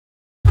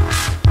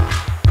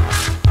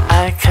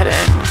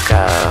couldn't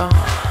go.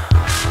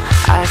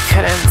 I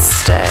couldn't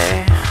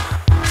stay.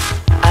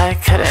 I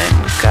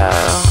couldn't go.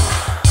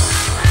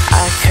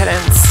 I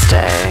couldn't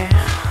stay.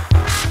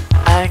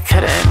 I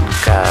couldn't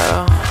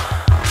go.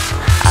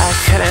 I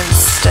couldn't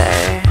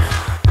stay.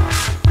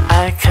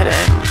 I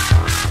couldn't.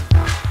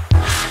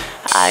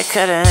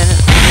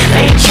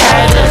 They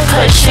tried to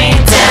push me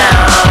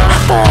down,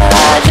 but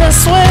I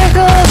just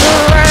wiggled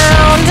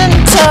around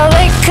until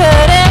they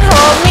couldn't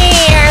hold me.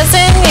 Years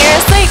and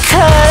years they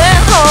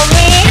couldn't hold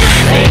me.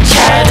 They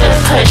tried to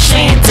push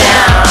me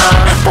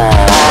down,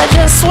 but I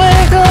just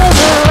wiggled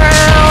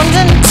around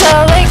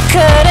until they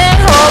couldn't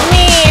hold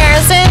me.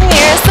 Years and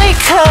years they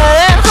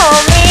couldn't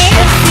hold me.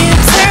 If you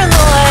turn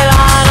the light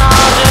on,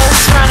 I'll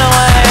just run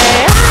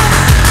away.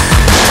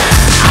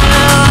 I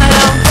know I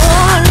don't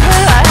belong,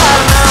 but I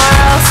have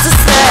nowhere else to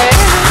stay.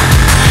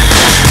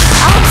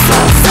 I'm so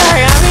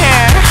sorry I'm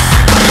here.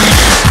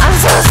 I'm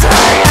so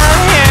sorry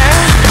I'm here.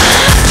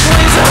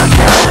 Please don't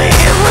kill me.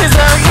 Please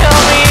don't kill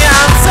me.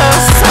 I'm so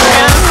sorry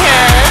I'm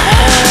here.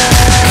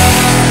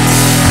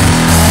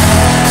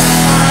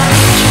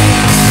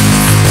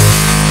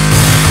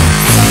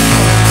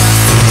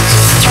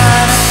 Just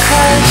trying to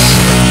crush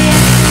me,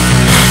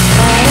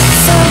 but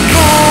it's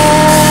okay.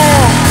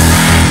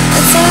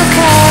 It's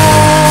okay.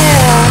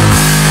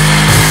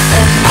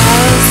 If I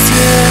was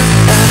you,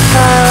 if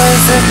I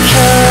was a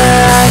killer,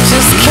 I'd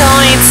just kill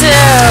me too.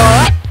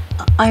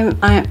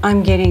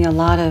 I'm getting a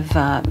lot of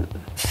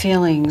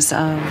feelings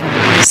of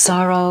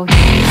sorrow.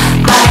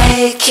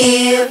 I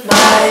keep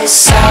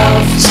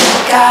myself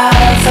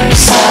together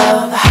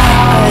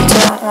somehow. I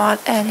don't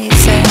want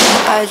anything,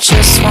 I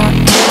just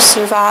want to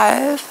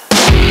survive.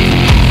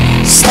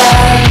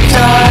 Stepped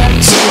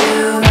on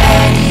too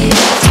many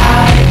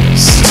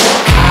times to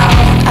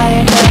count.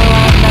 I know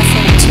I'm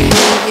nothing to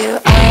you,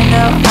 I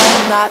know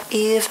I'm not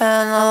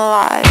even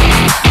alive.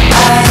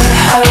 I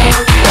hope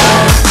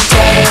one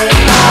day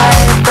my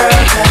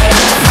broken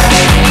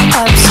frame,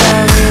 I'm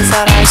sorry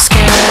that I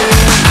scared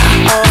you,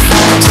 I'll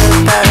find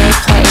a better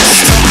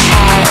place to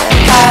hide.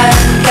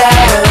 Can't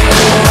get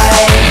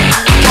away,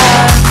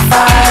 can't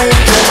find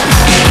a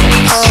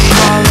place. I'll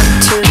call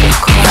into the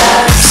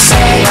court,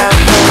 say I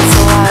broke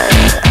the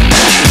light.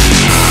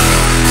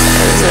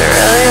 Is it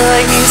really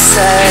like you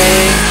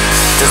say?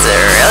 Does it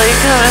really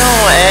come in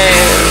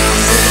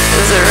waves?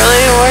 Does it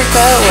really work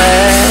that way?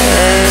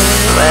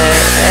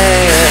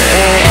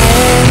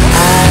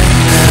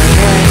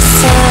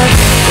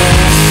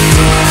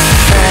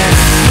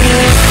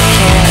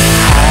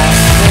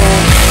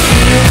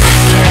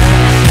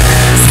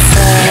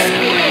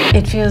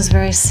 It feels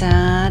very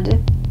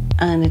sad,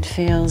 and it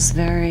feels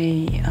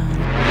very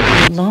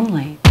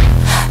lonely.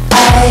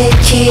 I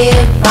keep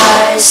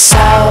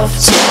myself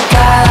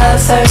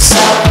together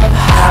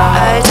somehow.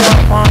 I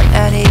don't want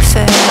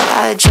anything,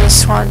 I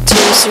just want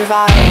to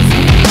survive.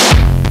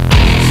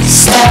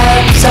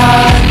 Stepped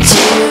on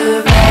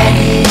too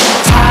many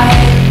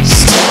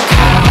times to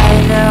count. I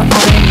know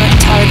I'm a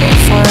target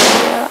for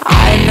you,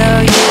 I know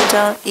you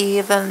don't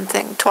even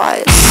think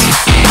twice.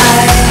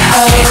 I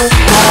hope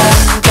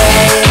one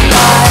day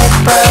my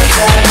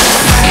broken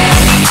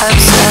frame, I'm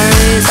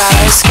sorry that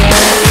I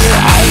scared you,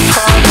 I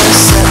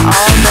promise that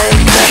I'll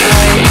make it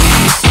right.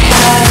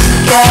 Can't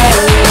get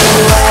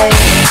away,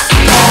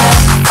 can't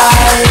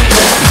find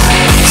a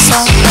place.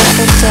 Some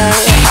perfect day,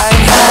 I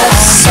know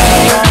say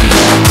I'm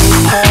gonna be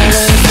part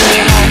of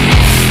your life.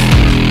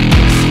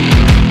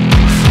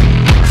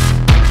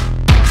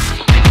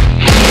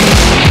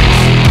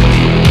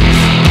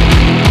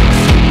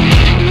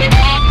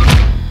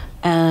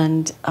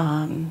 And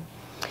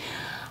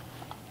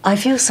I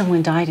feel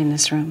someone died in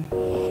this room.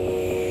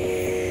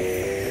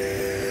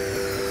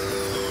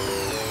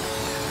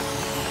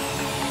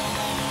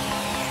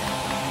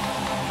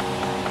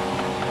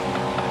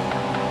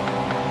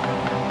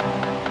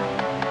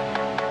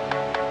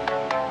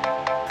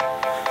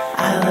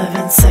 I live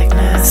in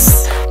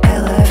sickness, I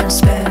live in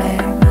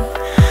spinning.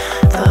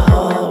 The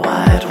whole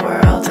wide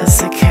world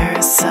is a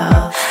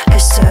carousel. I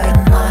stood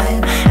in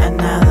line, and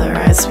now the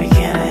ride's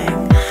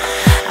beginning.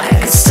 I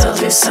could still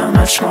do so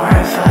much more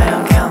if I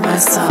don't kill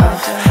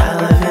myself. I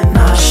live in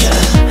nausea,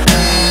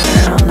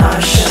 eternal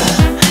nausea,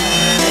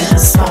 in a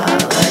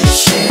spotlight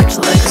shaped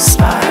like a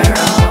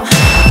spiral.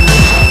 I'm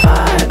in my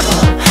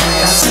Bible,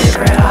 God's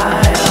favorite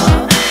idol.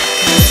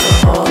 'Cause the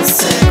whole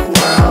sick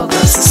world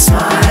loves a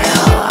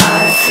smile.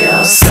 I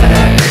feel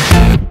sick,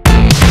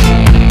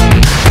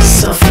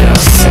 still feel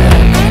sick,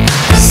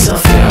 still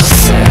feel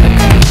sick.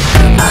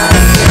 I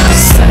feel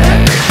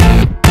sick,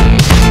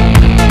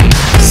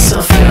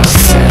 still feel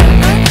sick,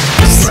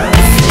 still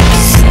feel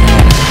sick.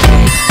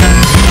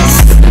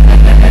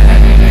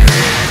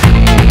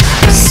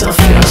 Still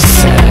feel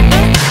sick,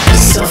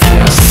 still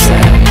feel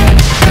sick.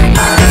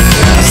 I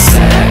feel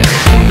sick,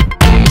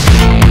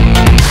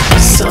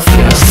 still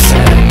feel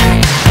sick,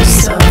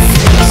 still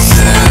feel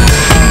sick.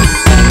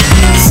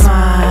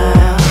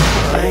 Smile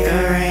like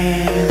a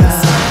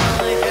rainbow,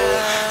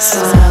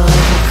 smile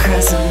like a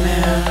crescent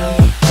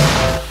moon.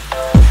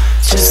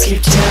 Just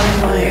keep doing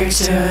what you're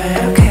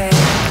doing, okay?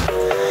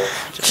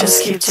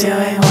 Just keep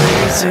doing what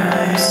you're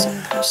doing.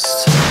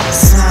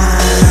 Smile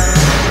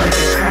like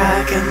a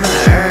crack in the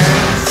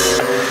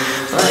earth,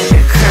 like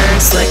a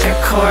curse, like a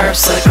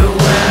corpse, like a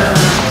wound.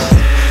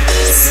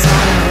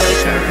 Smile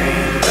like a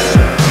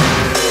rainbow.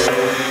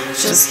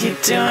 Just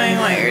keep doing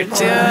what you're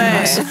doing. What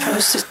am I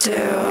supposed to do?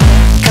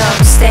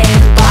 Gum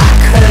stained black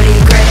hoodie,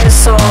 gray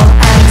soul,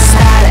 and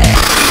static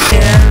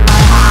in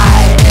my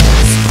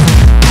eyes.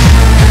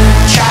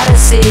 Try to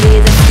see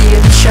the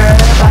future,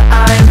 but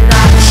I'm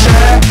not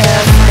sure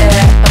if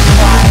it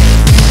applies.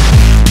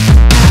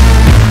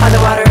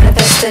 Underwater in a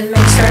piston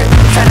makes hurt.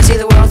 Trying to see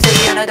the world through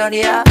the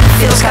anhedonia.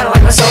 Feels kinda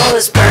like my soul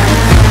is burned.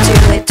 Too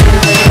late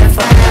if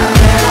I'm down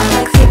there. Not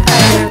like the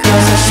other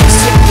girls, it's just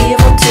too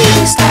evil to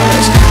be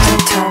stylish.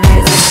 Don't tell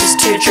me this is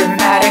too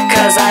dramatic,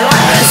 cause I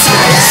like it.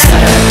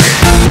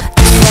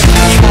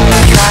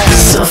 I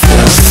still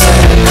feel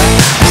sick.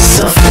 I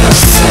still feel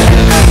sick.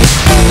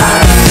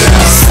 I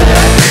feel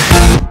sick.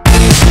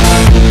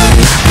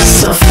 I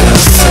still feel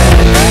sick.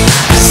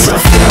 I still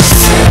feel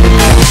sick.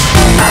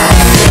 I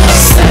feel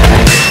sick.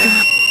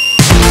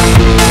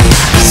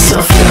 I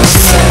still feel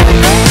sick.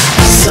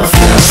 I still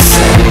feel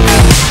sick.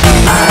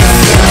 I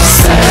feel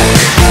sick.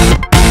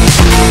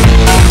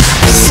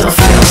 I still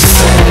feel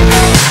sick.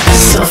 I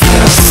still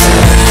feel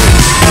sick.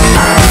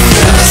 I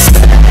feel sick.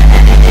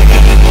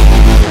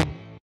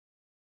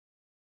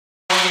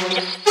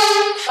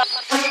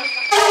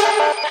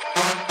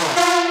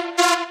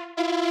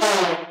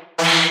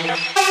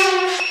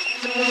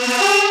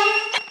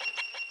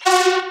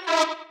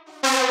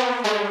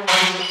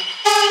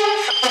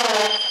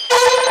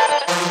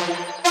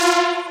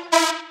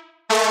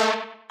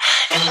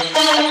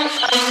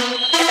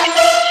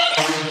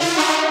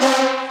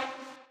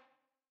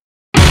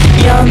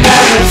 You'll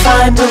never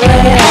find a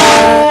way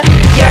out.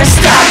 You're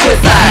stuck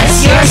with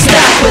us. You're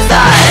stuck with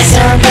us.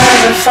 You'll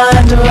never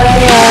find a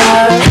way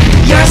out.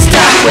 You're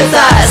stuck with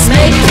us.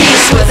 Make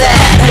peace with it.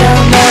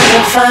 You'll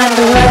never find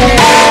a way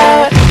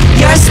out.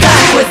 You're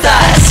stuck with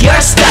us.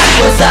 You're stuck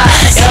with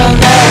us. You'll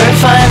never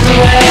find a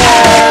way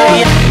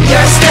out.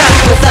 You're stuck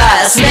with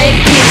us.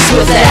 Make peace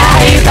with it. Yeah,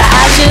 I eat the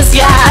ashes,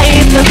 yeah, I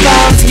eat the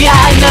bones. Yeah,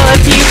 I know the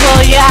people,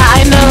 yeah,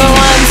 I know the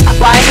ones.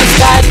 Why? Cause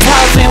God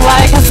tells me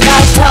why. Cause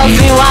God tells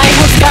me why.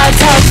 Cause God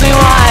tells me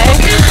why.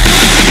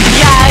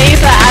 Yeah, I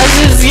eat the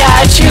ashes, yeah,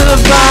 I chew the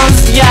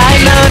bones. Yeah, I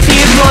know the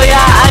people,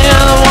 yeah, I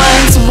know the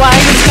ones. Why?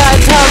 Cause God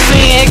tells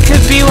me it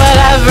could be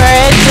whatever.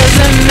 It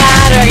doesn't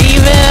matter,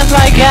 even if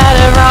I get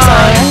it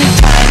wrong.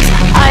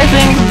 I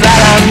think that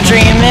I'm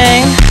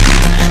dreaming.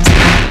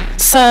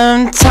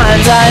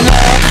 Sometimes I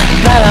know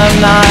that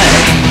I'm not.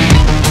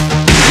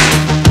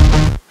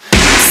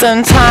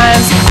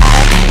 Sometimes I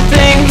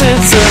think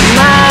it's a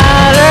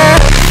matter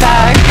of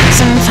fact.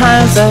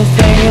 Sometimes I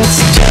think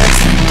it's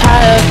just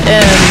tied up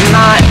in a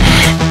knot.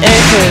 It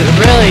could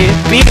really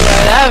be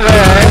whatever.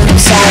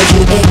 Inside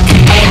you, it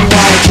can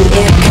unwind you.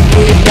 It can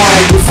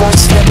rewire you.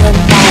 Force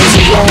feminize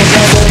you. You'll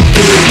never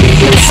be who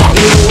you thought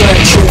you were.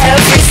 True,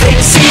 everything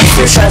seems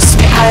through. Trust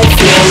me, I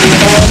feel you.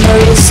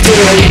 Memory still.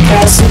 Your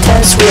present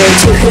tense weird.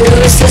 To who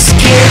is this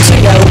gear? To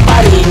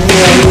nobody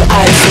near you.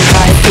 I think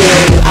I feel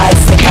you. I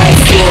think I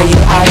feel you.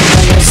 I'm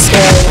never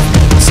scared,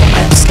 so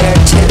I'm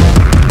scared too.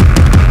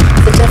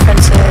 The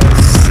difference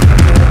is,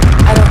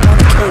 I don't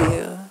want to kill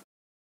you.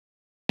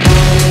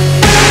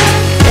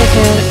 It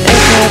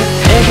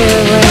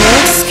could wear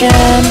your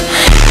skin.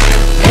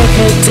 It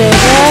could dig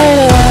right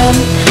in.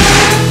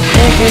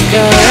 It could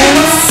go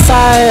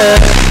inside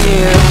of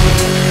you.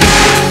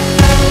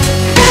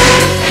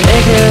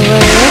 It could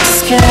wear your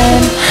skin.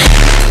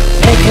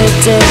 It could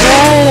dig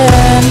right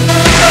in.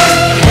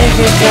 It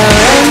could go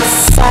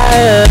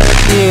inside of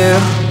you.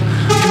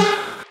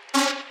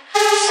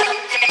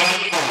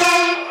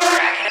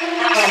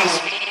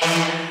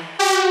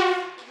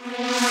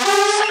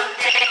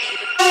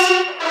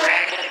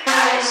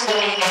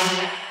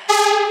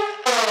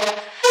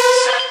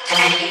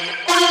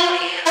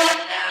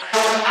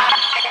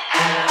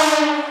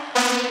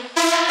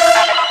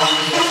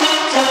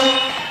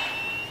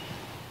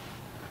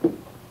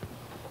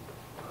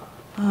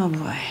 Oh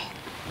boy.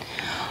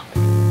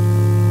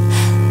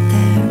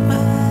 There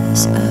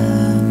was a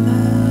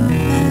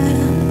moment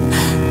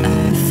I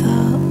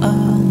felt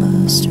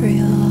almost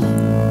real,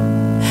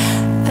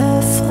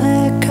 a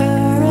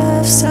flicker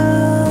of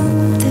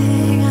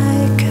something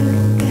I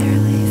could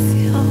barely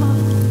feel.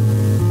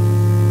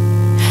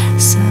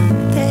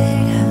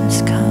 Something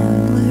has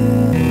come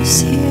loose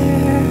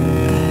here,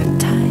 a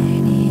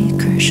tiny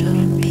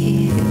crucial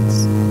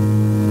piece,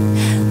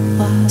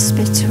 lost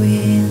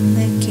between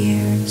the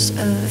gears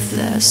of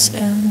this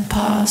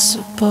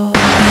impossible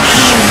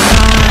machine.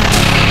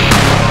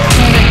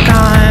 Kinda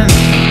gone.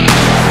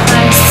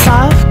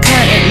 Myself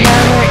kinda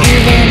never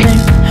even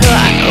knew who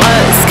I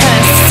was.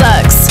 Kinda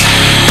sucks.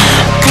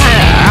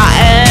 Kinda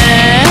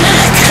rotten.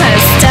 Kinda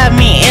stabbed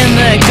me in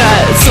the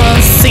gut. So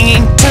I'm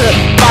sinking to the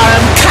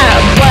bottom.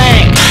 Kinda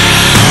blank.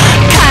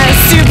 Kinda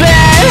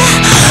stupid.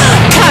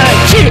 Kinda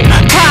cute.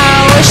 Kinda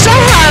wish I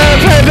had a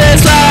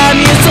purpose, but I'm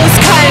useless.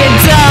 Kinda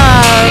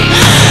dumb.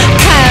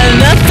 Kinda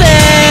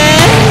nothing.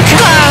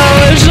 Kinda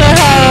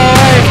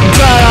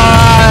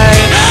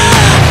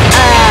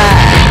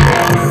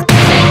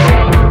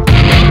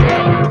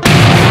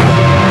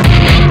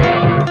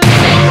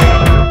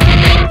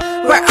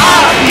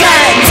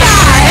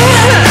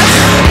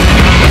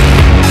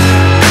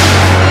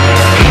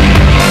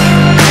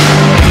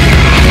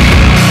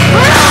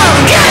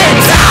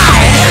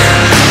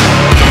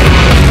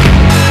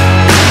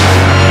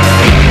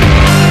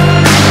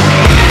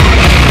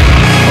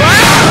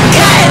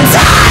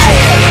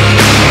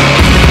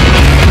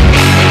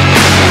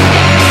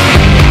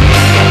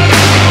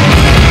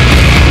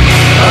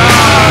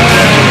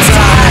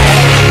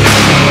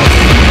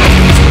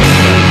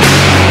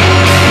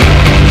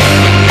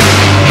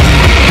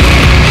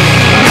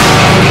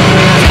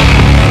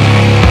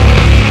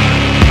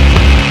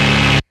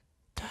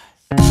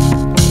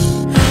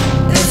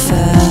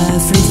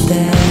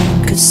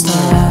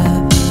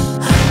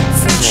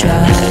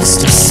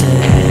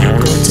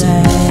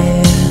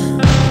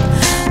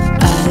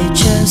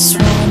just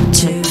want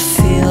to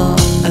feel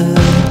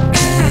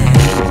okay.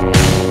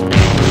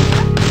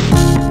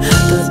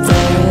 But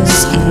there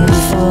is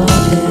evil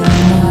in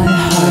my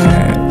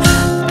heart.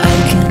 I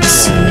can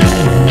see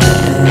it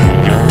in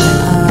my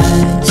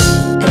eyes.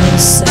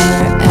 Is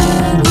there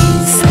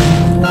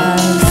anything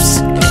left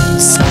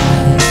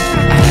inside?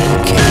 I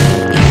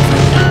can't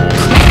even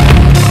cry.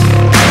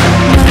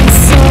 My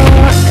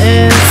soul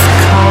is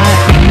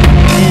caught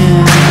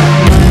in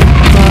my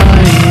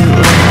body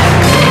like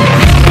a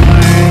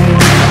thorn,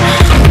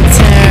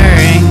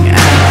 tearing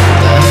at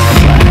the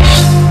flesh,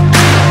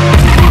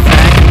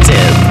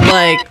 infected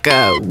like a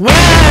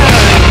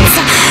wound.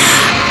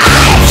 I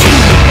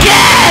can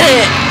get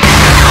it.